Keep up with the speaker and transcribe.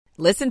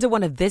Listen to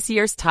one of this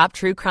year's top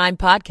true crime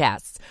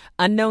podcasts.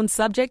 Unknown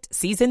Subject,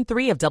 Season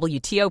 3 of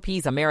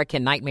WTOP's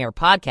American Nightmare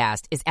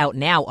podcast is out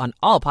now on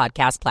all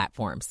podcast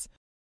platforms.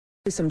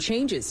 Some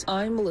changes.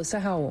 I'm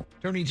Melissa Howell.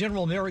 Attorney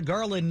General Merrick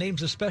Garland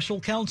names a special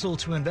counsel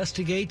to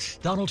investigate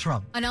Donald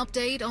Trump. An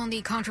update on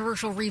the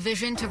controversial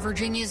revision to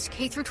Virginia's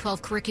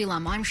K-12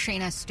 curriculum. I'm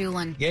Shayna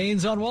Stulin.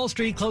 Gains on Wall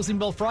Street closing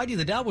bell Friday.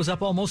 The Dow was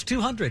up almost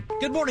 200.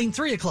 Good morning,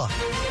 3 o'clock.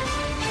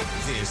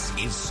 This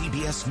is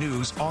CBS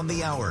News on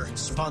the Hour,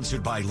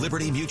 sponsored by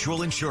Liberty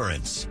Mutual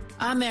Insurance.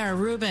 I'm Mara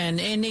Rubin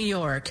in New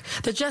York.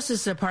 The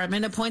Justice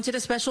Department appointed a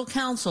special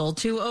counsel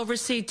to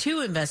oversee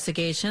 2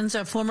 investigations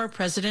of former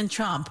President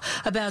Trump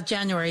about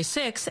January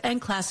 6th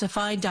and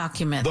classified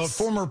documents. The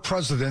former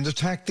president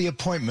attacked the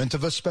appointment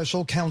of a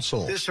special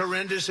counsel. This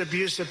horrendous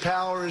abuse of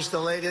power is the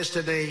latest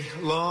in a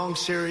long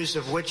series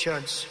of witch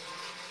hunts.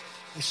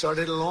 He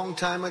started a long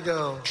time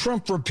ago.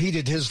 Trump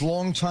repeated his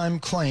longtime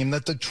claim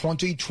that the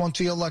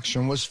 2020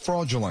 election was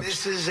fraudulent.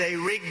 This is a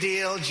rigged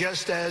deal,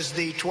 just as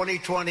the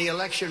 2020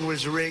 election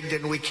was rigged,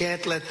 and we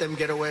can't let them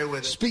get away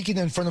with it. Speaking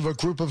in front of a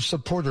group of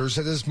supporters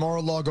at his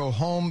Mar-a-Lago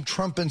home,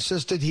 Trump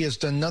insisted he has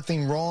done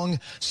nothing wrong,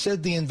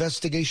 said the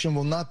investigation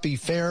will not be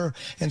fair,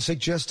 and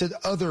suggested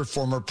other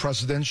former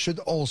presidents should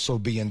also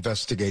be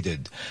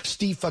investigated.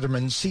 Steve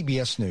Futterman,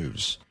 CBS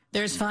News.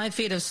 There's 5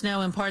 feet of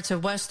snow in parts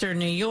of western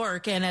New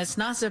York, and it's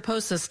not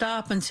supposed to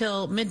stop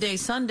until midday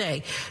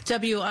Sunday.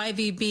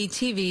 WIVB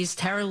TV's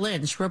Tara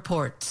Lynch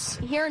reports.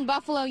 Here in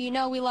Buffalo, you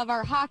know we love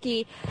our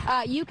hockey.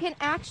 You can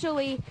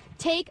actually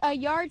take a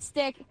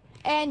yardstick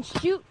and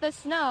shoot the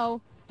snow,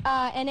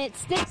 and it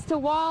sticks to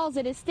walls.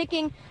 It is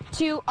sticking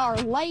to our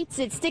lights.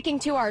 It's sticking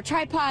to our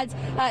tripods.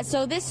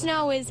 So this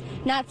snow is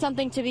not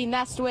something to be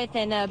messed with,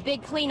 and a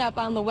big cleanup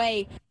on the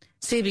way.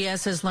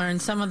 CBS has learned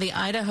some of the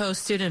Idaho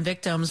student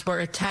victims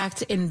were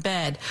attacked in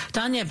bed.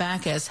 Danya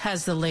Backus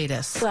has the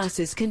latest.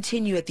 Classes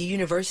continue at the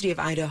University of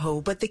Idaho,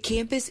 but the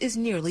campus is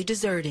nearly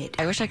deserted.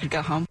 I wish I could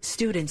go home.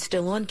 Students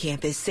still on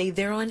campus say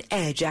they're on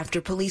edge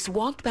after police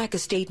walked back a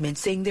statement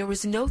saying there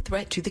was no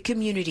threat to the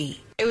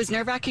community. It was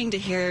nerve-wracking to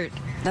hear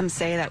them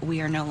say that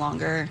we are no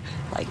longer,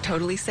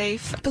 totally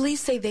safe.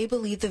 Police say they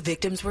believe the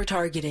victims were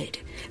targeted.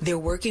 They're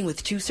working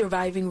with 2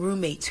 surviving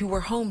roommates who were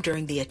home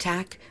during the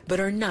attack, but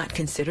are not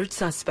considered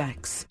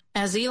suspects.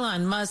 As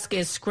Elon Musk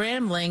is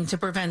scrambling to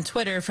prevent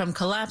Twitter from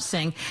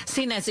collapsing,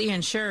 CNET's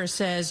Ian Sherr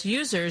says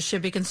users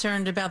should be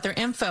concerned about their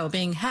info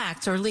being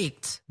hacked or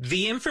leaked.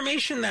 The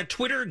information that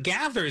Twitter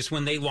gathers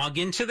when they log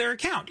into their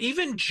account,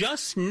 even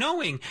just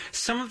knowing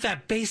some of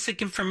that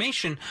basic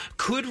information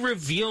could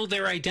reveal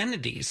their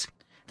identities.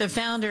 The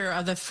founder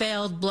of the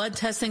failed blood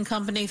testing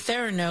company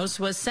Theranos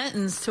was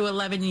sentenced to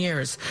 11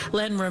 years.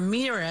 Len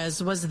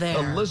Ramirez was there.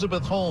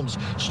 Elizabeth Holmes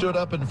stood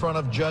up in front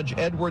of Judge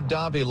Edward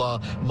Davila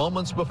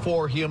moments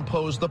before he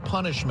imposed the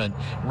punishment.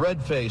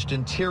 Red-faced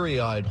and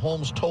teary-eyed,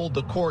 Holmes told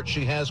the court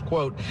she has,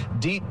 quote,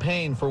 deep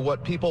pain for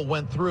what people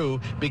went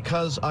through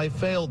because I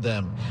failed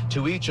them.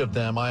 To each of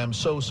them, I am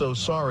so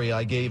sorry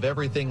I gave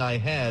everything I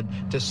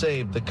had to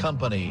save the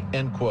company,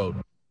 end quote.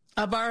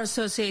 A Bar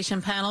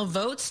Association panel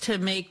votes to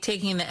make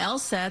taking the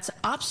LSATs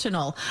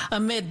optional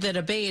amid the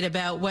debate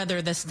about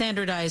whether the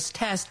standardized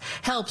test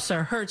helps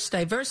or hurts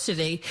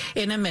diversity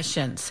in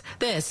admissions.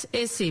 This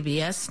is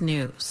CBS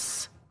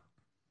News.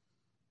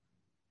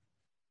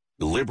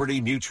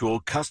 Liberty Mutual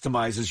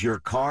customizes your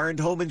car and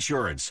home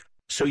insurance,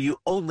 so you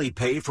only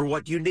pay for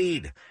what you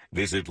need.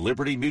 Visit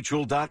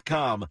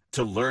libertymutual.com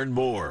to learn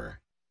more.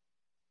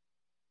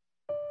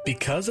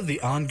 Because of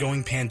the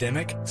ongoing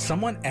pandemic,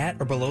 someone at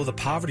or below the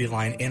poverty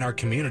line in our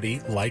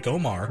community, like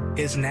Omar,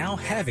 is now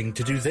having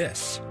to do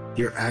this.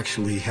 You're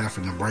actually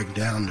having to break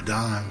down the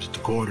dimes, the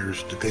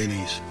quarters, the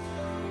pennies,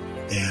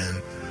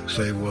 and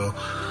say, well,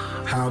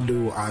 how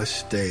do I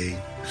stay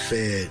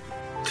fed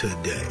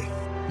today?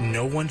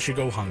 No one should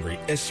go hungry,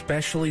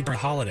 especially during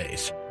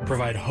holidays.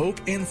 Provide hope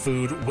and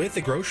food with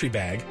a grocery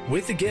bag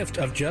with a gift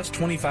of just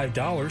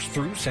 $25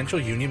 through Central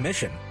Union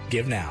Mission.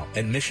 Give now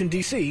at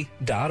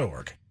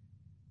missiondc.org.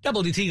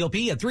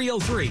 WTOP at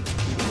 3:03.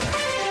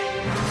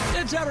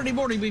 It's Saturday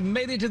morning. We've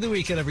made it to the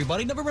weekend,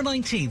 everybody. November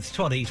 19th,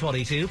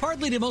 2022.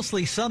 Partly to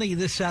mostly sunny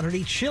this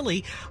Saturday.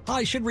 Chilly.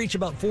 High should reach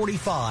about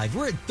 45.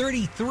 We're at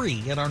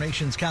 33 in our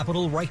nation's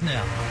capital right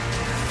now.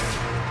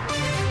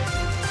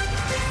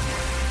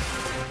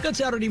 Good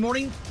Saturday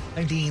morning.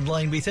 I'm Dean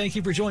Lane. We thank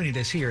you for joining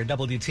us here at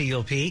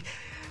WTOP.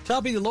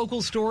 Topping the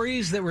local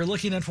stories that we're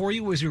looking at for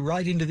you as we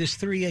ride into this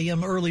 3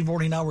 a.m. early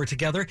morning hour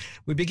together.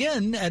 We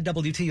begin at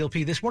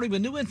WTOP this morning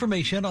with new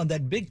information on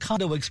that big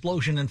condo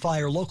explosion and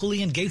fire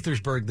locally in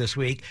Gaithersburg this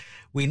week.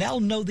 We now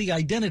know the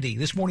identity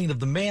this morning of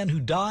the man who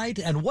died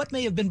and what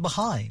may have been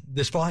behind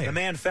this fire. The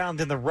man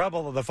found in the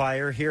rubble of the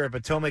fire here at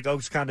Potomac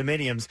Oaks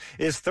Condominiums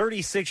is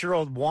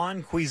 36-year-old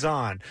Juan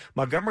Quizon.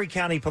 Montgomery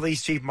County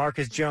Police Chief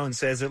Marcus Jones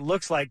says it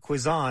looks like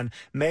Quizon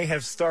may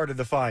have started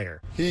the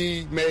fire.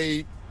 He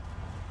made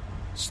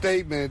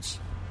statements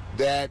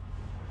that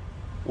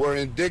were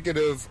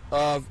indicative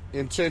of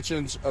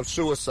intentions of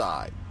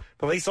suicide.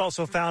 Police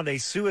also found a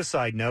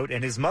suicide note,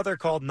 and his mother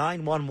called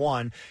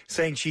 911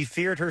 saying she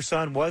feared her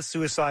son was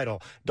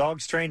suicidal.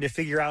 Dogs trained to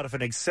figure out if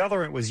an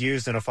accelerant was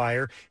used in a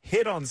fire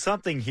hit on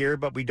something here,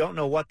 but we don't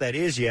know what that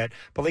is yet.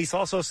 Police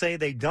also say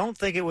they don't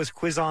think it was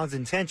Quizon's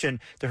intention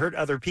to hurt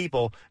other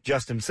people,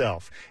 just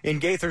himself.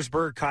 In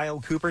Gaithersburg, Kyle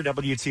Cooper,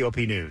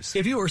 WTOP News.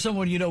 If you or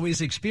someone you know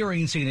is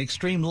experiencing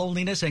extreme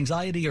loneliness,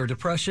 anxiety, or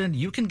depression,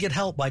 you can get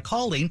help by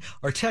calling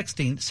or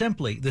texting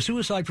simply the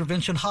Suicide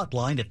Prevention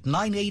Hotline at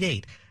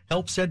 988.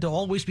 Help said to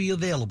always be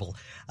available.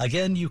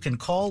 Again, you can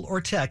call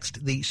or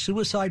text the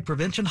Suicide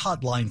Prevention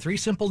Hotline. 3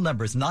 simple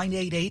numbers,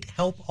 988,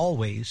 help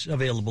always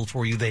available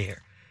for you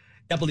there.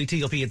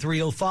 WTOP at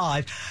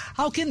 3:05.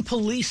 How can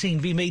policing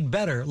be made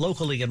better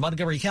locally in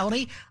Montgomery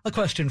County? A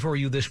question for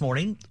you this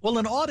morning. Well,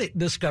 an audit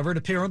discovered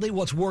apparently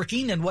what's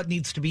working and what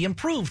needs to be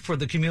improved for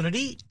the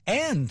community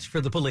and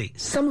for the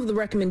police. Some of the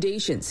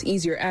recommendations: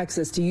 easier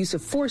access to use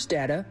of force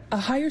data, a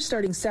higher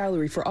starting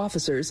salary for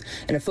officers,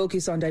 and a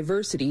focus on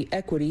diversity,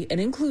 equity,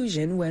 and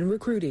inclusion when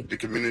recruiting. The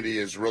community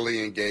is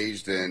really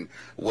engaged in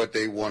what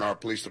they want our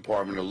police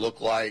department to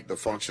look like, the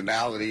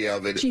functionality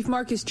of it. Chief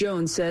Marcus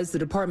Jones says the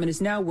department is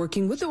now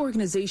working with the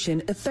organization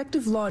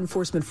Effective Law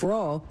Enforcement for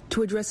All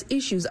to address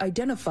issues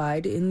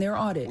identified in their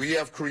audit. We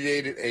have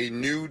created a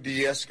new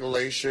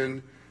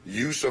de-escalation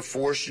use of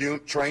force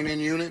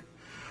training unit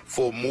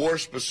for more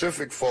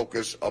specific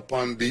focus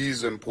upon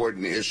these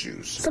important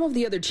issues. Some of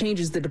the other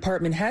changes the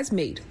department has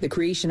made: the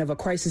creation of a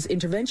crisis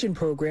intervention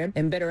program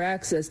and better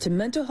access to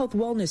mental health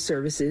wellness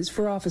services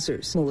for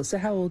officers. Melissa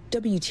Howell,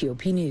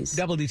 WTOP News.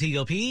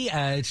 WTOP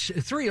at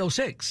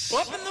 3:06.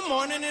 Up in the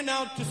morning and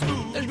out to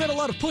school. There's been a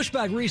lot of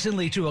pushback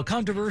recently to a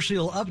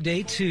controversial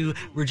update to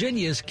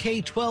Virginia's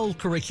K-12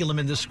 curriculum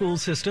in the school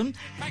system.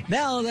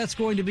 Now that's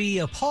going to be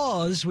a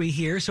pause, we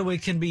hear, so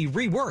it can be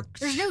reworked.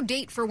 There's no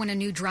date for when a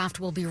new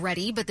draft will be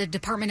ready, but the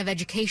Department of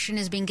Education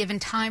is being given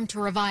time to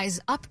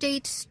revise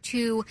updates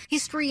to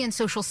history and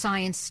social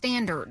science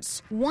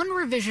standards. One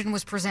revision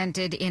was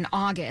presented in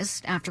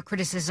August after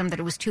criticism that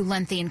it was too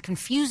lengthy and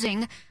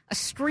confusing. A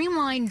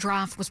streamlined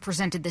draft was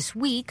presented this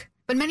week,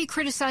 but many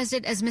criticized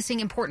it as missing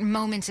important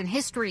moments in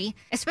history,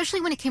 especially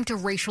when it came to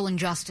racial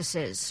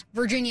injustices.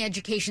 Virginia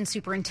Education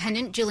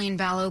Superintendent Jillian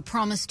Ballo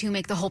promised to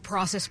make the whole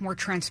process more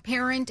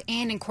transparent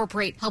and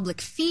incorporate public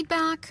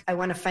feedback. I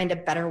want to find a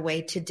better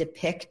way to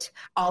depict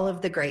all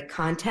of the great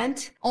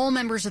content. All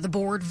members of the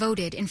board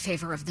voted in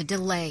favor of the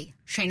delay.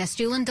 Shayna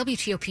Stulen,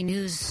 WTOP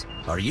News.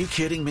 Are you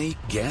kidding me?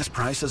 Gas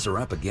prices are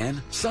up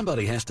again?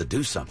 Somebody has to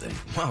do something.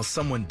 Well,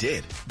 someone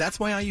did. That's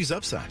why I use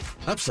Upside.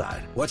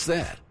 Upside? What's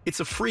that?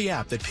 It's a free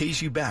app that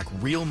pays you back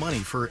real money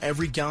for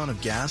every gallon of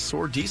gas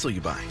or diesel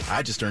you buy.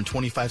 I just earned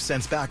 25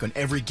 cents back on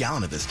every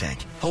gallon of this tank.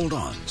 Hold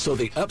on. So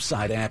the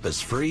Upside app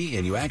is free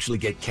and you actually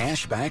get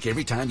cash back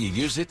every time you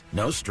use it?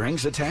 No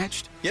strings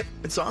attached? Yep,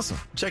 it's awesome.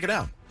 Check it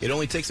out. It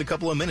only takes a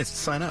couple of minutes to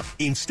sign up.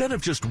 Instead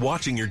of just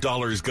watching your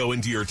dollars go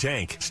into your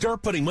tank,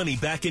 start putting money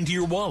back into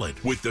your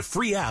wallet with the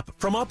free app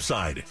from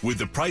Upside. With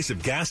the price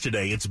of gas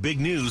today, it's big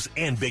news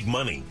and big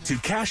money. To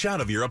cash out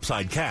of your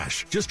Upside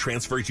cash, just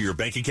transfer it to your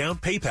bank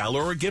account, PayPal,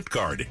 or a gift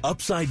card.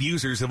 Upside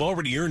users have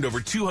already earned over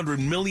 $200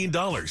 million.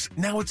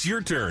 Now it's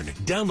your turn.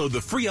 Download the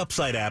free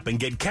Upside app and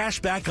get cash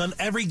back on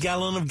every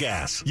gallon of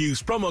gas.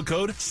 Use promo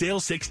code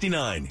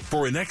SALE69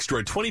 for an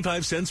extra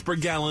 25 cents per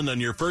gallon on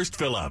your first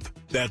fill up.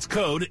 That's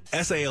code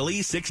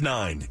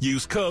SALE69.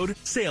 Use code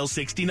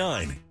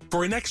SALE69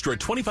 for an extra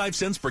 25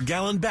 cents per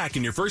gallon back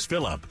in your first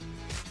fill up.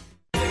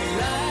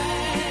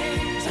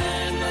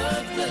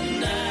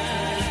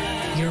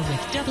 You're with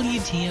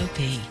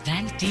WTOP.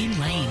 Thank Dean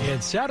Lane.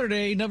 It's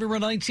Saturday, November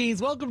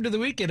 19th. Welcome to the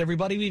weekend,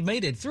 everybody. We've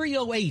made it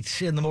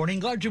 3:08 in the morning.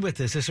 Glad you're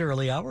with us this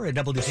early hour at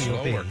WTOP.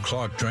 Slow or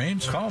clogged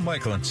drains? Call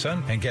Michael &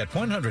 Son and get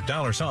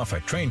 $100 off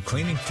at train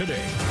cleaning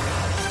today.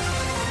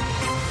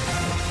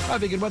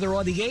 Traffic and weather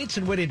on the 8s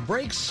and when it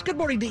breaks. Good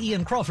morning to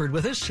Ian Crawford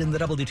with us in the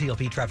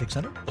WTOP Traffic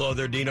Center. Hello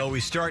there, Dino. We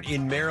start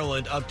in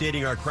Maryland,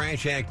 updating our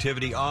crash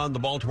activity on the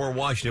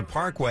Baltimore-Washington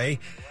Parkway.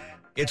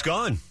 It's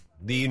gone.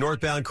 The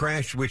northbound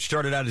crash, which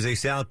started out as a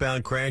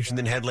southbound crash and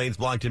then had lanes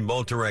blocked in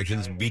both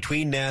directions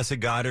between NASA,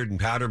 Goddard, and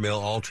Powder Mill,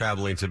 all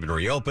travel lanes have been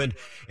reopened.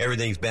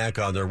 Everything's back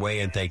on their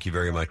way, and thank you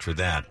very much for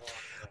that.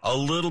 A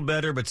little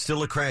better, but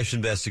still a crash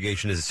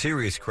investigation is a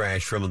serious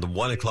crash from the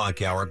 1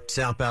 o'clock hour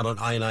southbound on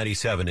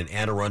I-97 in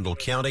Anne Arundel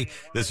County.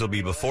 This will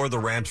be before the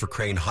ramps for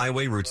Crane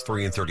Highway, routes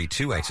 3 and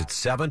 32, exit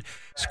 7.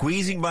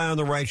 Squeezing by on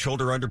the right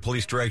shoulder under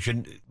police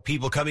direction.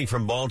 People coming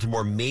from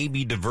Baltimore may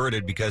be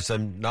diverted because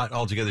I'm not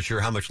altogether sure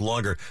how much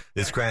longer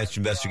this crash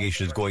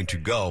investigation is going to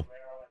go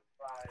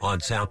on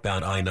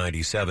southbound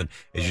I-97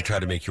 as you try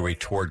to make your way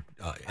toward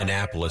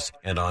Annapolis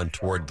and on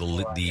toward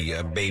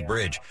the Bay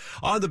Bridge.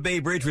 On the Bay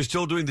Bridge, we're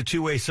still doing the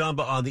two-way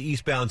Samba on the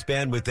eastbound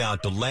span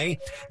without delay.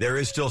 There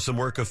is still some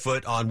work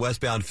afoot on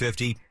westbound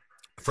 50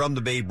 from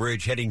the Bay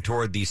Bridge heading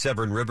toward the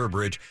Severn River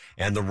Bridge,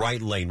 and the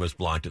right lane was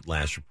blocked at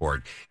last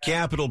report.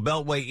 Capital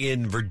Beltway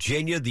in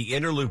Virginia, the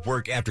inner loop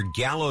work after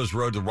Gallows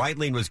Road, the right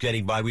lane was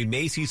getting by. We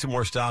may see some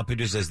more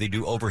stoppages as they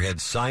do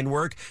overhead sign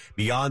work.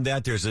 Beyond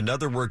that, there's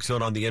another work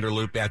zone on the inner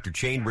loop after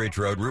Chainbridge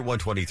Road, Route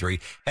 123,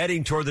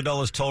 heading toward the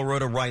Dulles Toll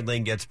Road. A right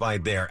lane gets by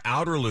there.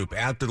 Outer loop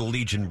after the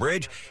Legion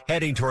Bridge,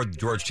 heading toward the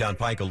Georgetown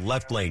Pike. A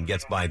left lane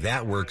gets by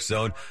that work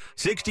zone.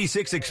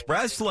 66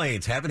 express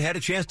lanes, haven't had a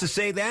chance to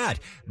say that,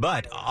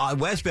 but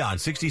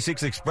westbound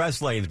 66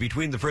 express lanes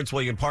between the Prince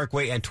William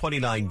Parkway and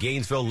 29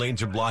 Gainesville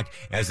lanes are blocked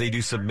as they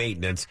do some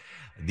maintenance.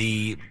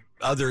 The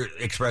other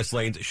express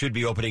lanes should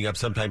be opening up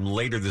sometime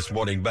later this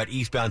morning, but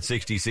eastbound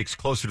 66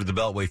 closer to the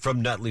Beltway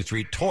from Nutley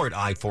Street toward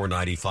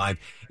I-495,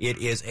 it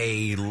is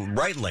a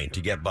right lane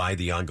to get by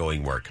the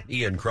ongoing work.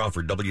 Ian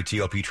Crawford,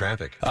 WTOP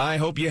Traffic. I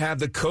hope you have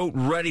the coat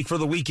ready for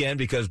the weekend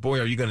because,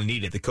 boy, are you going to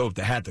need it. The coat,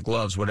 the hat, the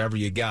gloves, whatever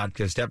you got,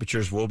 because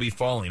temperatures will be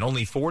falling.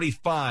 Only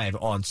 45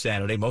 on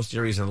Saturday, most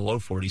areas in the low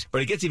 40s,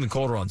 but it gets even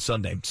colder on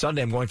Sunday.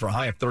 Sunday, I'm going for a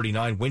high of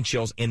 39, wind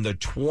chills in the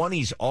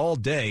 20s all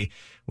day,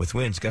 with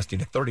winds gusting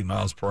to 30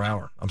 miles per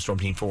hour. I'm Storm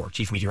Team 4,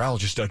 Chief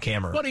Meteorologist Doug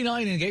Kammerer.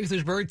 29 in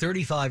Gaithersburg,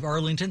 35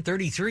 Arlington,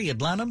 33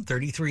 Atlanta,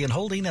 33 in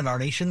Holding, and our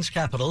nation's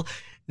capital.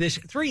 This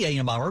 3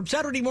 a.m. hour,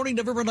 Saturday morning,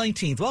 November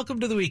 19th. Welcome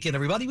to the weekend,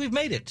 everybody. We've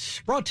made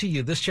it. Brought to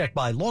you this check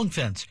by Long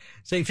Fence.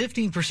 Save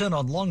 15%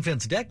 on Long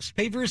Fence decks,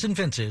 pavers, and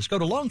fences. Go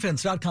to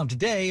longfence.com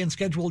today and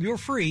schedule your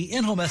free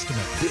in-home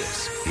estimate.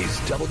 This is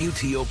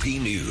WTOP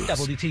News.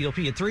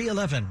 WTOP at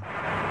 3:11.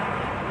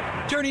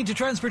 Turning to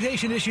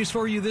transportation issues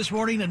for you this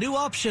morning, a new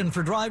option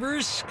for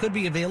drivers could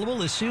be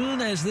available as soon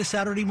as this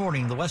Saturday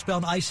morning. The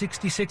westbound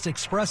I-66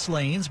 express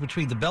lanes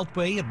between the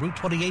Beltway and Route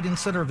 28 in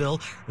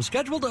Centerville are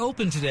scheduled to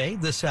open today,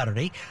 this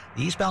Saturday.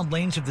 The eastbound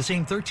lanes of the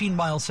same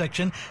 13-mile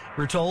section,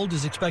 we're told,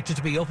 is expected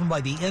to be open by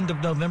the end of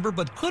November,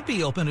 but could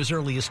be open as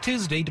early as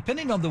Tuesday,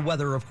 depending on the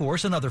weather, of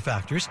course, and other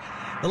factors.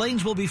 The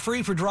lanes will be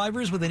free for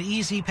drivers with an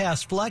Easy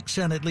Pass Flex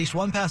and at least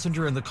one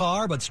passenger in the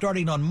car, but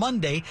starting on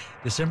Monday,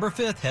 December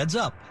 5th, heads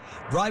up.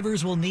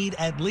 Drivers will need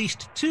at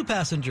least 2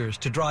 passengers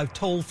to drive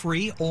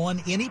toll-free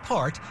on any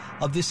part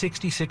of the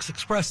 66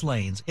 express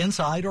lanes,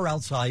 inside or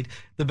outside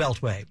the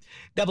Beltway.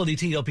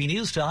 WTOP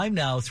News Time,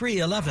 now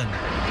 3:11.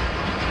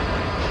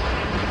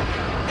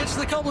 It's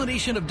the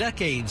culmination of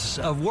decades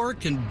of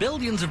work and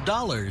billions of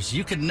dollars.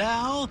 You can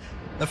now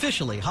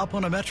officially hop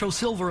on a Metro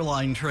Silver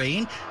Line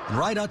train and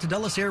ride out to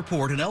Dulles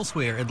Airport and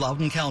elsewhere in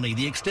Loudoun County.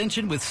 The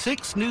extension with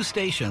 6 new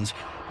stations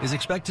is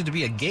expected to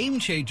be a game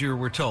changer,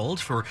 we're told,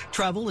 for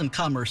travel and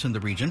commerce in the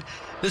region.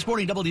 This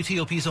morning,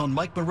 WTOP's own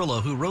Mike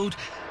Murillo, who rode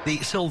the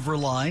Silver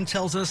Line,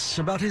 tells us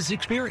about his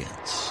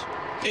experience.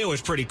 It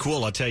was pretty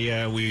cool, I'll tell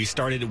you. We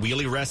started at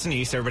Wheelie Rest and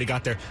East. Everybody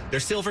got their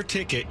silver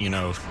ticket, you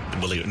know.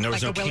 Believe it. And there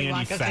was like no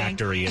candy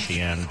factory at the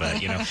end,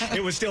 but, you know,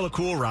 it was still a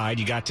cool ride.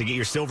 You got to get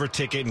your silver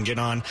ticket and get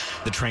on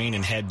the train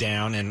and head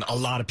down. And a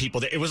lot of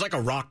people, it was like a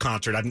rock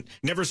concert. I've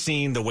never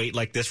seen the wait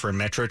like this for a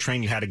Metro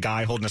train. You had a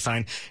guy holding a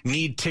sign,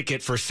 need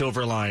ticket for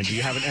Silver Line. Do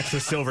you have an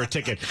extra silver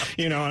ticket?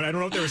 You know, and I don't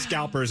know if there were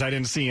scalpers. I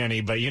didn't see any,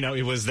 but, you know,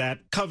 it was that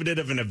coveted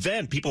of an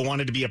event. People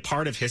wanted to be a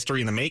part of history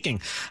in the making.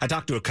 I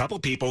talked to a couple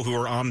people who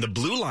were on the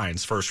Blue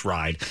Line's first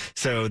ride.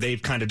 So they've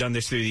kind of done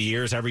this through the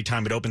years. Every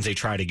time it opens, they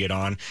try to get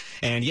on.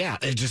 And yeah,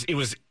 it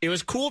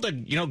was cool to,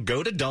 you know,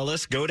 go to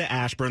Dulles, go to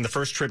Ashburn. The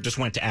first trip just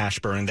went to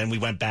Ashburn, and then we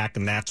went back,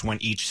 and that's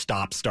when each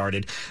stop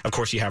started. Of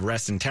course, you have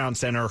Reston Town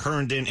Center,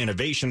 Herndon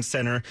Innovation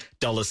Center,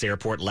 Dulles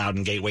Airport,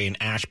 Loudoun Gateway, and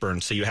Ashburn.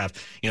 So you have,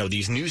 you know,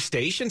 these new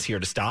stations here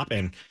to stop,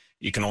 and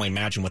you can only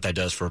imagine what that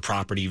does for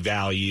property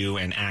value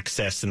and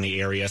access in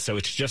the area. So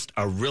it's just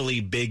a really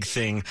big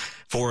thing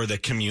for the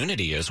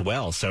community as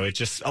well. So it's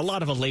just a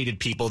lot of elated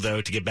people,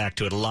 though, to get back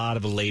to it, a lot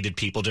of elated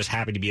people just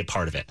happy to be a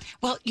part of it.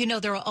 Well, you know,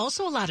 there are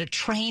also a lot of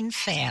train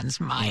fans,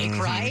 Mike,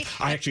 right?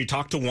 I actually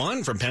talked to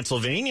one from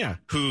Pennsylvania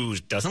who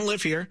doesn't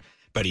live here,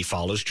 but he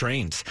follows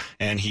trains,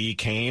 and he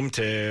came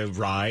to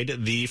ride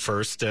the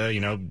first,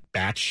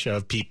 batch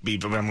of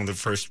people, among the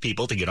first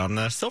people to get on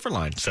the Silver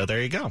Line. So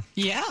there you go.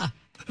 Yeah.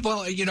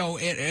 Well, you know,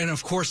 and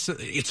of course,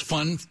 it's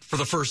fun for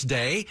the first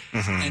day,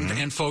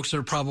 and folks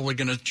are probably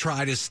going to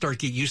try to start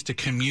get used to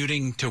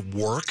commuting to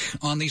work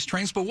on these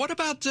trains. But what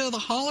about the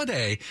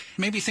holiday?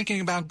 Maybe thinking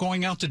about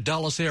going out to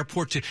Dulles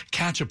Airport to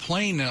catch a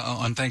plane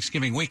on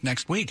Thanksgiving week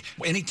next week.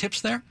 Any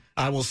tips there?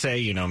 I will say,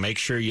 you know, make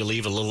sure you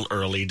leave a little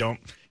early.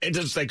 It's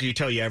just like you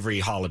tell you every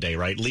holiday,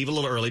 right? Leave a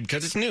little early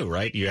because it's new,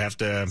 right? You have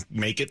to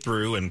make it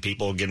through, and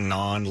people getting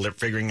on,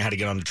 figuring out how to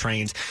get on the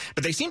trains.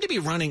 But they seem to be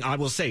running, I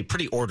will say,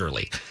 pretty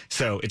orderly.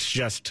 So it's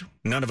just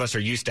none of us are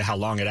used to how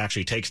long it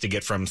actually takes to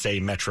get from, say,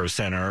 Metro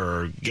Center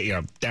or, you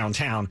know,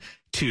 downtown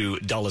to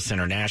Dulles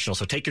International.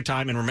 So take your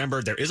time, and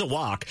remember, there is a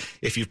walk.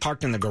 If you've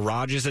parked in the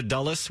garages at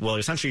Dulles, well,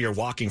 essentially you're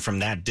walking from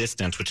that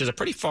distance, which is a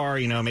pretty far,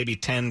 you know, maybe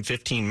 10,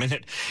 15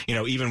 minute, you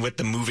know, even with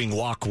the moving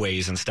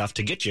walkways and stuff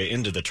to get you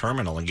into the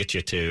terminal and get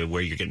you to to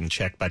where you're getting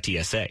checked by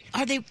TSA.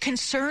 Are they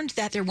concerned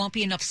that there won't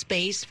be enough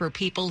space for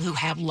people who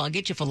have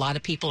luggage if a lot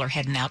of people are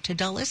heading out to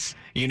Dulles?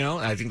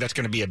 I think that's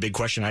going to be a big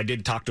question. I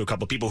did talk to a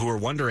couple of people who were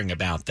wondering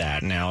about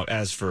that. Now,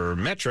 as for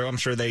Metro, I'm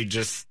sure they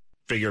just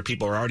figure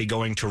people are already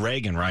going to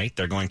Reagan, right?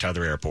 They're going to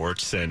other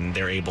airports, and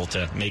they're able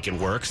to make it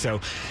work. So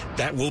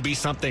that will be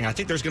something. I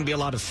think there's going to be a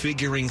lot of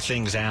figuring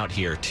things out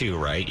here, too,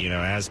 right?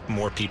 As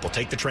more people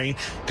take the train.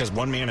 Because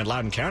one man in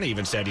Loudoun County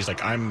even said, he's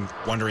like, I'm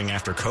wondering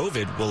after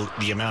COVID, will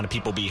the amount of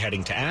people be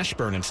heading to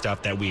Ashburn and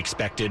stuff that we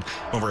expected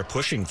when we were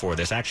pushing for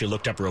this? I actually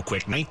looked up real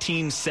quick.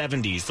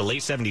 1970s, the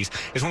late 70s,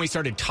 is when we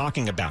started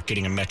talking about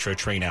getting a Metro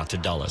train out to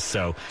Dulles.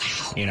 So,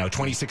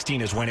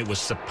 2016 is when it was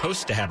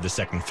supposed to have the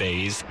second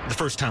phase, the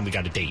first time we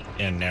got a date.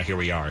 And now here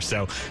we are.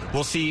 So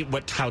we'll see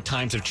how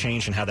times have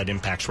changed and how that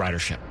impacts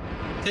ridership.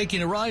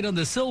 Taking a ride on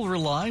the Silver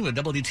Line with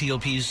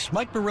WTOP's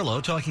Mike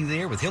Murillo talking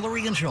there with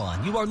Hillary and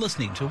Sean. You are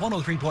listening to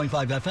 103.5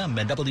 FM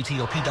and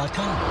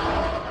WTOP.com.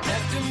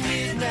 After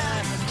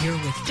midnight. You're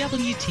with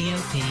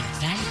WTOP.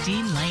 Van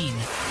Dean Lane.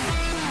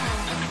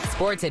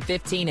 Sports at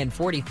 15 and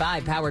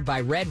 45, powered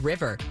by Red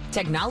River.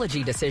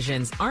 Technology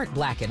decisions aren't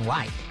black and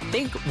white.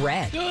 Think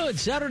red. Good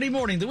Saturday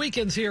morning. The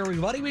weekend's here,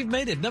 everybody. We've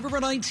made it. November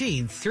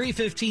 19th,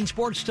 3:15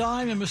 sports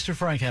time, and Mr.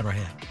 Frank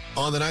Hanrahan.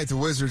 On the night the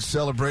Wizards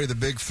celebrated the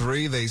Big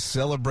Three, they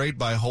celebrate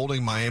by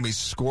holding Miami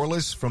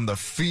scoreless from the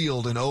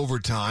field in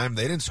overtime.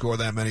 They didn't score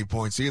that many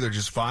points either,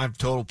 just 5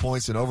 total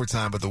points in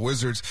overtime, but the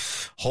Wizards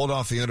hold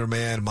off the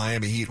undermanned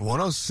Miami Heat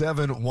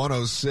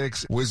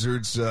 107-106.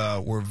 Wizards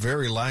were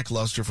very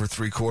lackluster for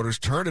 3 quarters,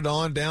 turned it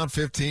on, down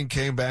 15,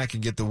 came back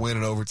and get the win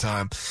in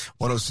overtime.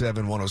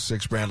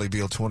 107-106. Bradley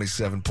Beal,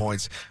 27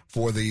 points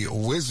for the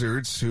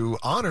Wizards, who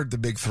honored the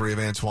Big Three of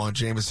Antoine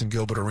Jamison,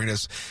 Gilbert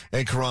Arenas,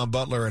 and Caron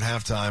Butler at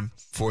halftime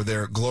for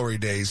their glory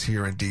days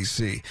here in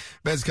D.C.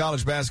 Men's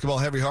college basketball,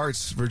 Heavy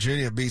Hearts.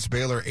 Virginia beats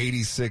Baylor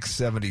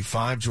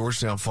 86-75.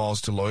 Georgetown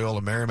falls to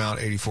Loyola Marymount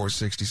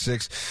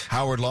 84-66.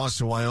 Howard lost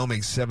to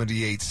Wyoming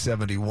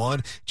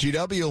 78-71.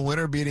 GW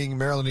winner beating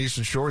Maryland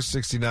Eastern Shore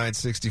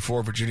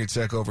 69-64. Virginia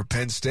Tech over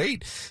Penn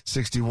State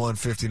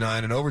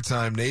 61-59. In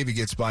overtime, Navy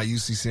gets by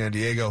UC San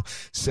Diego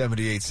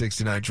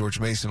 78-69.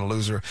 George Mason a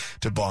loser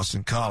to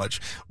Boston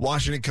College.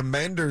 Washington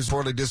Commanders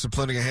reportedly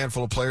disciplining a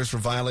handful of players for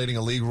violating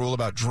a league rule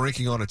about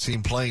drinking on a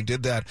team plane.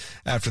 Did that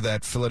after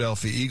that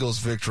Philadelphia Eagles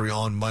victory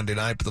on Monday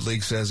night, but the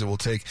league says it will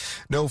take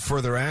no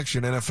further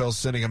action. NFL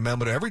sending a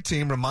memo to every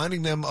team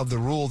reminding them of the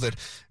rule that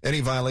any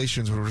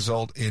violations would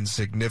result in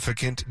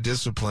significant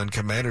discipline.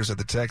 Commanders at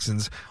the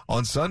Texans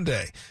on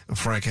Sunday.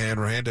 Frank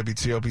Hanrahan,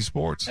 WTOP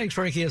Sports. Thanks,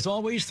 Frankie. As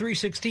always,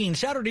 3:16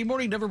 Saturday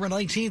morning, November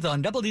 19th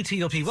on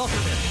WTOP. Welcome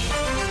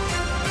in.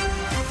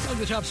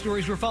 The top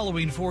stories we're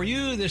following for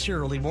you this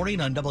early morning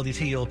on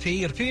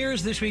WTOP. It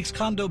appears this week's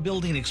condo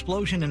building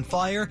explosion and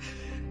fire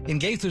in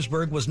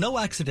Gaithersburg was no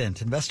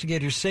accident.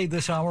 Investigators say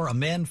this hour a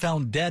man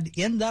found dead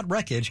in that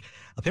wreckage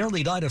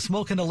apparently died of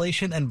smoke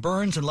inhalation and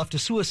burns and left a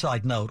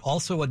suicide note.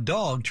 Also, a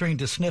dog trained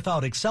to sniff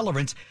out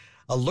accelerants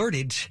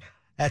alerted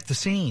at the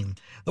scene.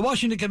 The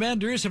Washington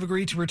Commanders have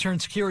agreed to return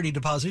security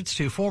deposits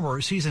to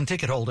former season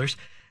ticket holders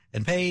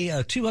and pay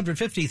a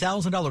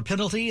 $250,000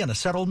 penalty and a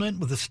settlement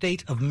with the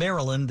state of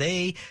Maryland.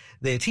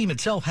 The team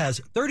itself has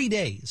 30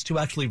 days to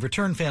actually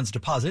return fans'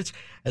 deposits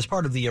as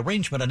part of the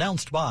arrangement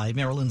announced by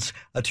Maryland's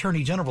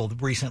Attorney General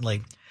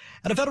recently.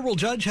 And a federal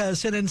judge has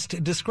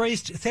sentenced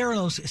disgraced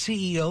Theranos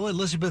CEO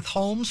Elizabeth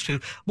Holmes to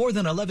more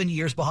than 11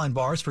 years behind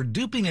bars for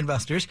duping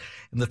investors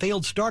in the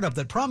failed startup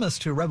that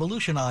promised to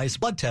revolutionize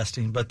blood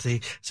testing, but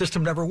the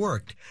system never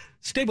worked.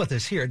 Stay with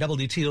us here at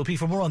WTOP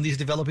for more on these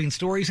developing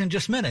stories in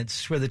just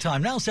minutes. Where the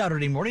time now,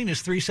 Saturday morning,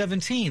 is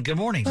 3:17. Good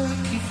morning.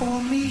 Turkey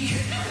for me,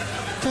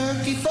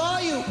 turkey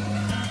for you.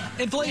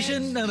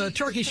 Inflation and a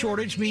turkey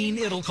shortage mean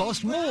it'll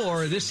cost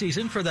more this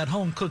season for that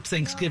home-cooked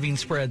Thanksgiving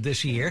spread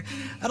this year.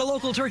 And a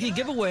local turkey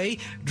giveaway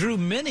drew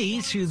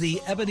many to the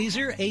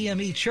Ebenezer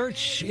AME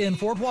Church in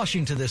Fort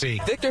Washington this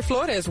week. Victor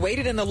Flores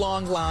waited in the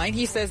long line.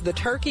 He says the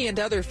turkey and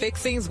other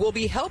fixings will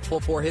be helpful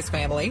for his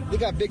family. We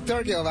got big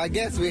turkey. I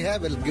guess we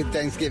have a good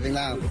Thanksgiving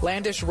now.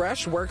 Landish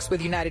Rush works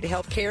with United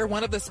Healthcare,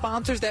 one of the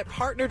sponsors that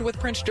partnered with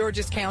Prince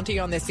George's County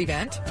on this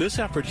event. This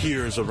effort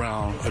here is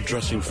around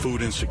addressing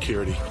food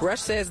insecurity.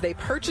 Rush says they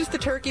purchased the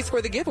turkeys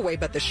for the giveaway,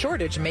 but the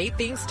shortage made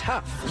things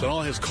tough. So not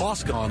only has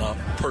cost gone up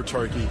per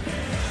turkey,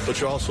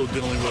 but you're also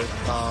dealing with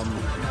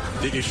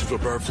the issues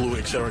with bird flu,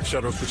 et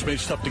cetera, which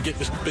makes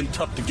it's been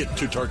tough to get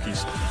 2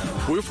 turkeys.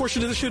 We were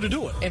fortunate this year to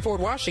do it. In Fort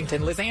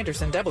Washington, Liz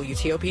Anderson,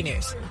 WTOP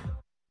News.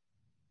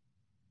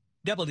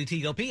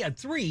 WTOP at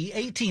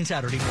 3:18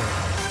 Saturday morning.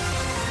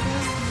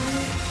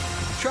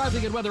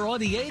 Traffic and weather on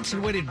the 8s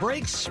and when it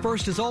breaks.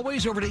 First, as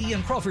always, over to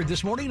Ian Crawford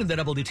this morning in the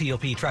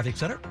WTOP Traffic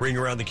Center. Ring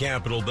around the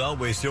Capitol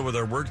Beltway, still with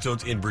our work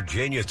zones in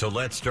Virginia. So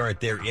let's start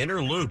there. Inner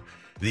Loop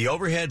The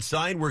overhead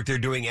sign work they're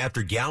doing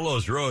after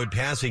Gallows Road,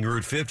 passing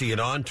Route 50 and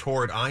on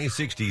toward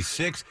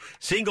I-66.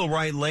 Single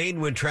right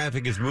lane when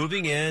traffic is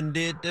moving, and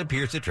it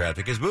appears that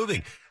traffic is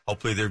moving.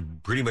 Hopefully they're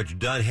pretty much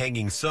done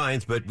hanging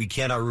signs, but we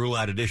cannot rule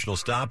out additional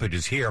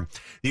stoppages here.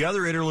 The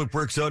other interloop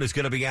work zone is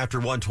going to be after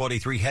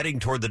 123, heading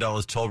toward the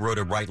Dulles Toll Road.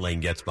 A right lane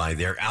gets by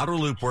there. Outer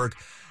loop work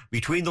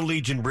between the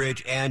Legion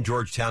Bridge and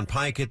Georgetown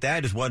Pike.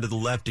 That is one to the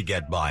left to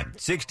get by.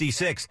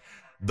 66.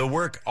 The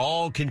work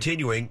all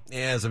continuing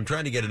as I'm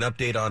trying to get an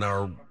update on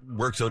our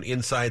work zone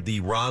inside the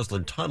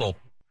Roslyn Tunnel.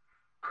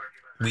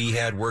 We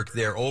had work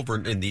there over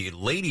in the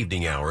late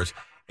evening hours,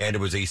 and it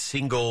was a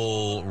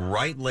single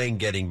right lane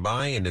getting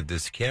by, and if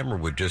this camera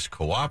would just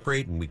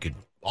cooperate and we could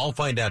all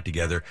find out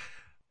together.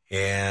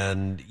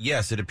 And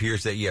yes, it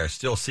appears that,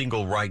 still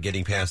single right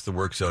getting past the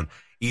work zone.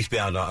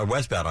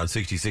 Westbound on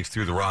 66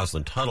 through the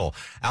Roslyn Tunnel.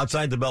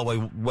 Outside the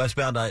Beltway,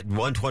 westbound at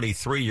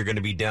 123, you're going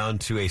to be down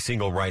to a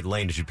single right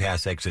lane as you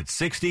pass exit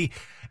 60.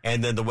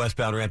 And then the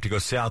westbound ramp to go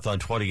south on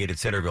 28 at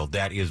Centerville.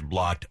 That is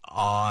blocked.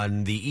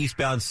 On the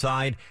eastbound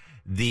side,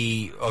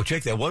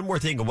 check that. One more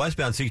thing. The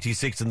westbound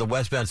 66 and the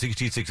westbound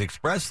 66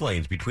 express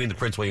lanes between the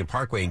Prince William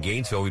Parkway and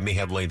Gainesville, we may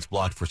have lanes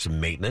blocked for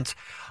some maintenance.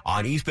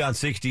 On eastbound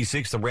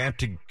 66, the ramp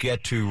to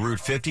get to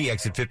Route 50,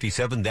 exit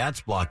 57, that's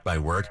blocked by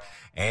work.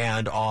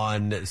 And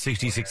on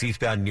 66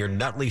 eastbound near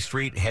Nutley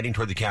Street, heading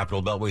toward the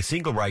Capitol Beltway,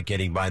 single right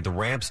getting by. The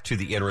ramps to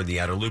the inner and the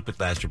outer loop at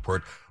last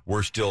report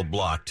were still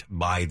blocked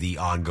by the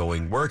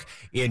ongoing work.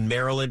 In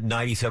Maryland,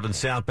 97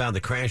 southbound,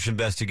 the crash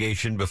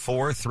investigation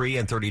before 3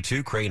 and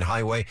 32 Crane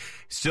Highway,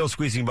 still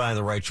squeezing by on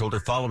the right shoulder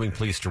following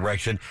police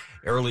direction.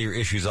 Earlier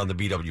issues on the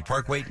BW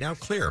Parkway, now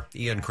clear.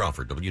 Ian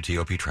Crawford,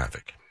 WTOP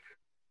Traffic.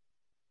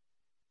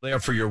 There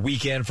for your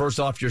weekend. First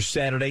off, your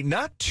Saturday.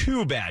 Not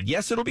too bad.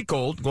 Yes, it'll be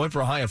cold, going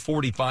for a high of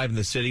 45 in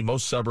the city,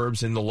 most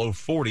suburbs in the low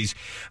 40s,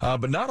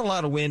 but not a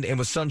lot of wind, and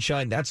with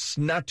sunshine, that's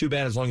not too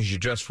bad as long as you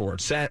dress for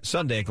it.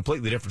 Sunday, a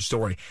completely different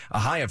story. A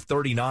high of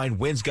 39,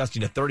 winds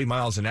gusting to 30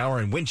 miles an hour,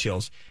 and wind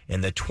chills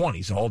in the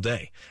 20s all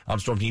day. I'm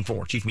Storm Team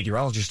 4, Chief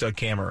Meteorologist Doug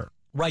Kammerer.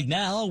 Right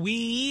now,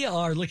 we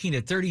are looking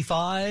at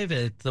 35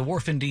 at the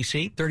Wharf in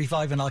D.C.,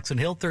 35 in Oxon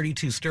Hill,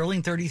 32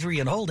 Sterling,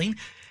 33 in Holding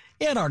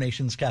in our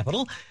nation's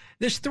capital.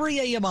 This 3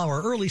 a.m. hour,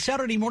 early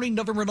Saturday morning,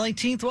 November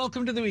 19th.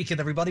 Welcome to the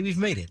weekend, everybody. We've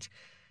made it.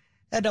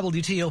 At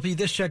WTOP,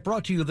 this check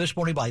brought to you this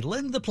morning by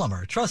Len the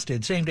Plumber.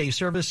 Trusted same-day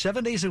service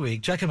 7 days a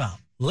week. Check him out.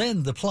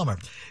 Len the Plumber.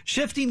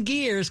 Shifting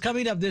gears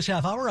coming up this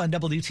half hour on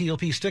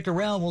WTOP. Stick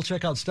around. We'll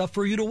check out stuff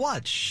for you to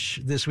watch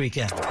this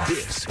weekend.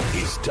 This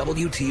is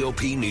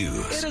WTOP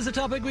News. It is a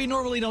topic we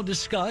normally don't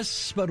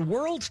discuss, but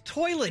World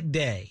Toilet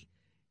Day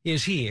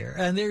is here,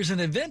 and there's an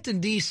event in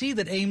D.C.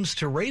 that aims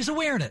to raise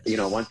awareness.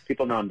 Once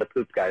people know I'm the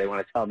poop guy, they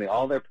want to tell me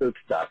all their poop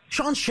stuff.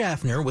 Sean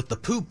Schaffner with the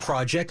Poop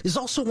Project is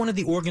also one of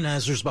the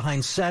organizers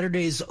behind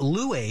Saturday's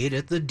Loo Aid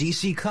at the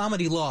D.C.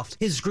 Comedy Loft.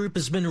 His group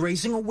has been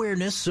raising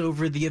awareness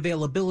over the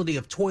availability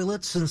of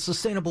toilets and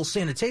sustainable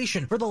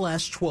sanitation for the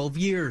last 12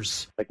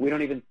 years. We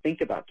don't even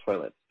think about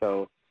toilets,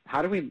 so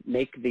how do we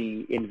make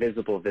the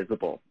invisible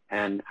visible?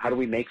 And how do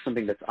we make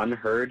something that's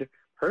unheard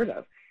heard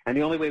of? And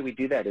the only way we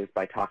do that is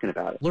by talking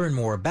about it. Learn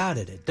more about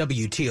it at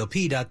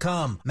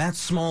WTOP.com. Matt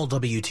Small,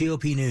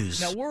 WTOP News.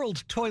 Now,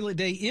 World Toilet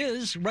Day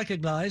is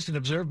recognized and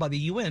observed by the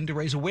UN to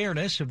raise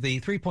awareness of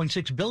the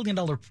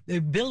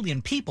 $3.6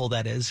 billion people,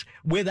 that is,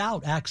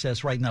 without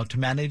access right now to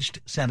managed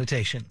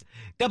sanitation.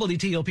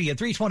 WTOP at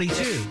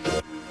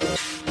 3:22.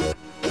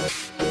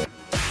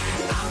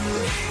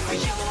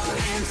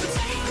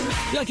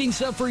 Yucking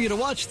stuff for you to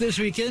watch this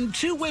weekend.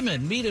 Two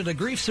women meet at a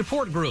grief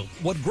support group.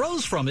 What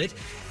grows from it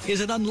is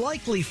an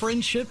unlikely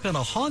friendship and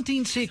a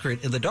haunting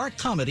secret in the dark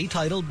comedy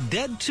titled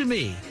Dead to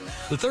Me.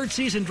 The third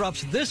season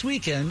drops this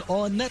weekend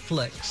on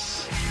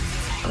Netflix.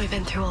 We've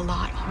been through a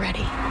lot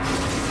already.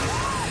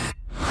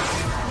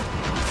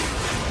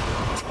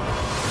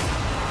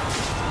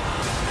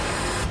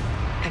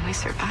 And we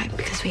survived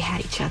because we had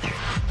each other.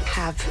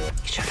 Have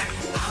each other.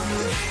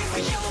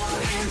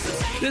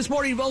 This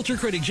morning, Vulture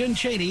critic Jen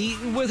Chaney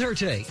with her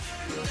take.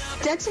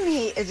 Dead to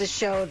Me is a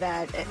show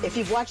that, if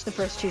you've watched the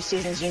first two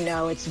seasons, you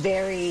know it's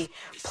very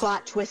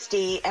plot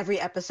twisty. Every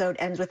episode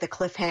ends with a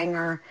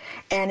cliffhanger.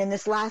 And in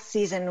this last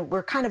season,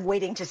 we're kind of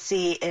waiting to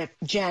see if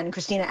Jen,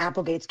 Christina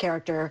Applegate's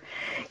character,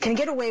 can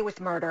get away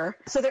with murder.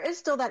 So there is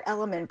still that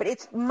element, but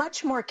it's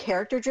much more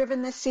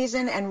character-driven this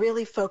season and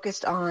really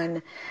focused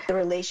on the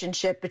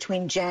relationship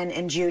between Jen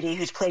and Judy,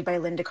 who's played by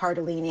Linda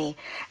Cardellini.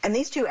 And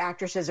these two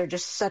actresses are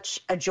just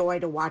such a joy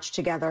to watch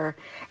together.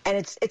 And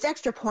it's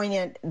extra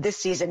poignant this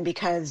season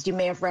because you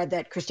may have read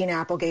that Christina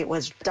Applegate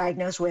was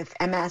diagnosed with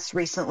MS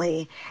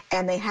recently,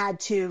 and they had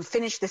to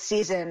finish the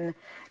season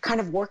kind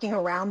of working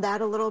around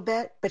that a little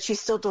bit, but she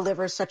still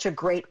delivers such a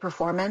great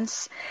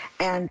performance,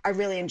 and I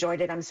really enjoyed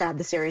it. I'm sad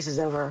the series is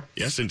over.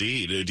 Yes,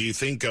 indeed. Do you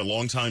think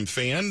longtime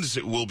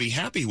fans will be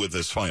happy with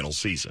this final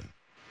season?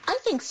 I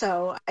think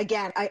so.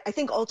 Again, I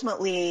think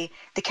ultimately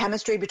the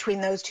chemistry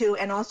between those two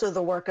and also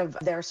the work of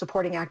their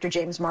supporting actor,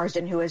 James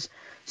Marsden, who is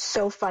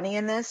so funny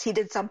in this. He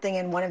did something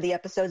in one of the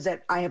episodes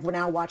that I have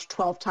now watched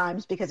 12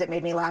 times because it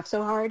made me laugh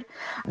so hard.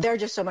 They're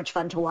just so much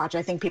fun to watch.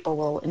 I think people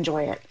will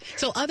enjoy it.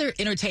 So other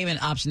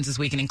entertainment options this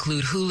week can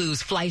include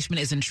Hulu's Fleischman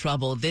is in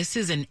Trouble. This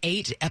is an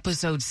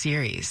 8-episode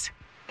series.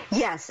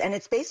 Yes, and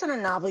it's based on a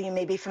novel you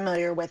may be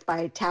familiar with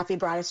by Taffy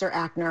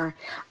Brodesser-Akner.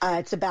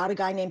 It's about a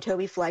guy named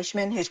Toby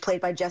Fleischman, who's played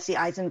by Jesse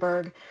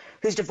Eisenberg,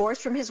 who's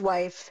divorced from his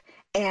wife,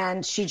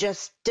 and she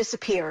just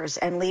disappears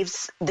and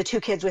leaves the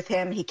 2 kids with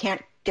him. He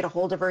can't get a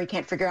hold of her. He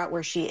can't figure out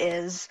where she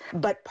is.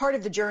 But part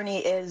of the journey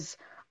is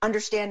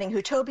understanding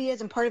who Toby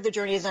is, and part of the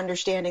journey is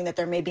understanding that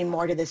there may be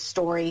more to this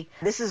story.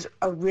 This is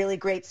a really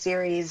great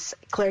series.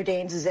 Claire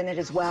Danes is in it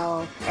as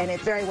well, and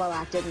it's very well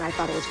acted, and I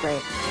thought it was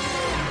great.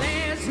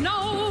 There's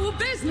no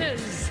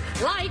business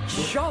like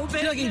show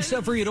business. Chugging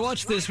stuff for you to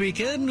watch this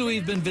weekend.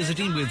 We've been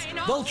visiting with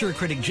Vulture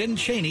critic Jen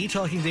Chaney,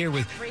 talking there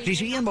with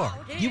Gigi Enbar.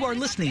 You are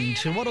listening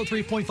to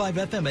 103.5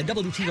 FM at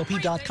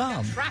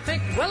WTOP.com.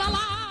 Traffic will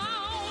allow.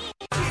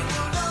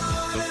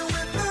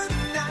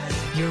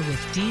 You're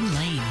with Dean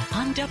Lane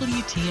on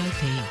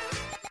WTOP.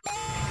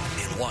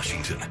 In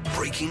Washington,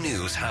 breaking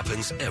news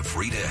happens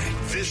every day.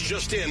 This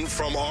just in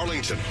from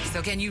Arlington.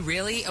 So can you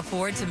really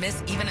afford to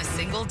miss even a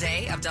single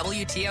day of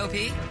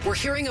WTOP? We're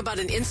hearing about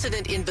an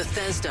incident in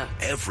Bethesda.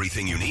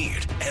 Everything you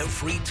need,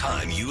 every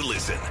time you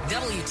listen.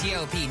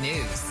 WTOP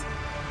News.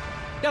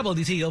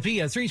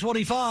 WTOP at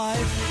 3:25.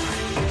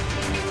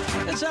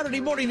 And Saturday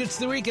morning, it's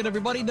the weekend,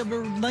 everybody.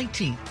 Number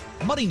 19.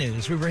 Money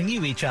News. We bring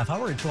you each half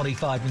hour at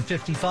 25 and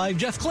 55.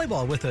 Jeff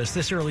Clayball with us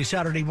this early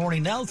Saturday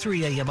morning, now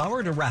 3 a.m.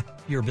 hour to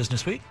wrap your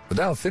business week. The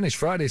Dow finished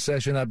Friday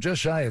session up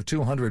just shy of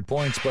 200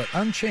 points, but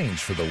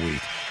unchanged for the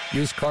week.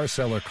 Used car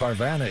seller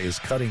Carvana is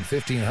cutting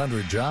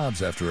 1,500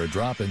 jobs after a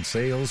drop in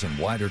sales and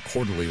wider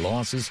quarterly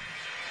losses.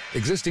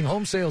 Existing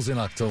home sales in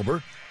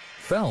October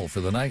fell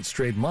for the 9th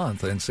straight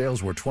month, and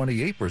sales were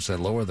 28%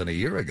 lower than a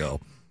year ago.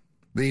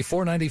 The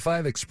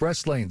 495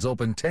 express lanes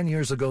opened 10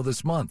 years ago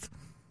this month.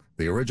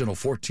 The original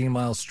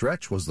 14-mile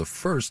stretch was the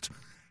first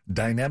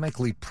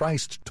dynamically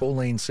priced toll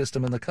lane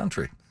system in the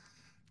country.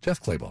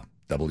 Jeff Clayball,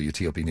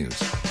 WTOP News.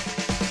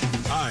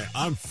 Hi,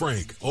 I'm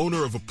Frank,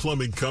 owner of a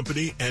plumbing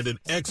company and an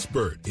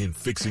expert in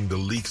fixing the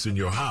leaks in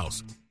your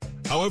house.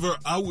 However,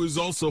 I was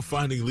also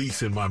finding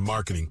leaks in my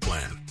marketing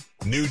plan.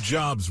 New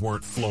jobs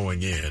weren't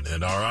flowing in,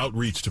 and our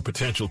outreach to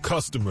potential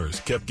customers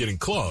kept getting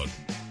clogged.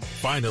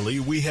 Finally,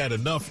 we had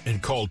enough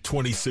and called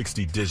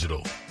 2060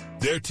 Digital.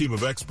 Their team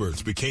of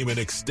experts became an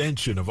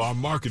extension of our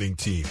marketing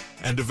team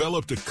and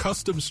developed a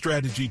custom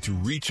strategy to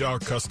reach our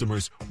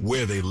customers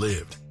where they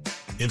lived.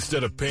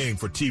 Instead of paying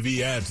for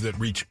TV ads that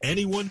reach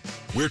anyone,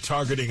 we're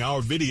targeting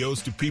our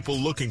videos to people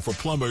looking for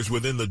plumbers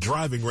within the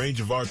driving range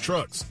of our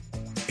trucks.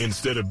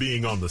 Instead of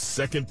being on the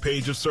second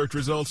page of search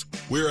results,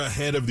 we're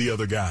ahead of the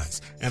other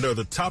guys and are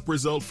the top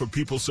result for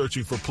people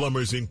searching for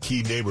plumbers in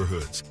key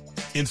neighborhoods.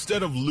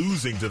 Instead of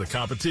losing to the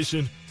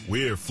competition,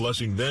 we're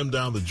flushing them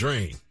down the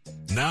drain.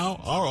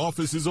 Now our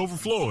office is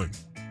overflowing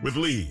with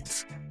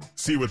leads.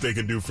 See what they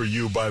can do for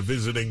you by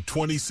visiting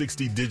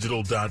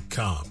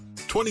 2060digital.com.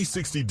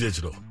 2060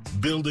 Digital,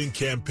 building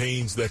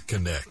campaigns that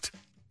connect.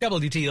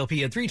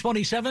 WTOP at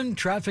 3:27,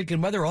 traffic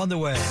and weather on the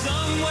way.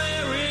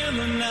 Somewhere in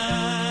the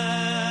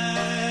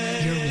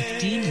night. You're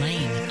with Dean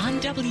Lane on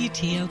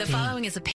WTOP. The following is a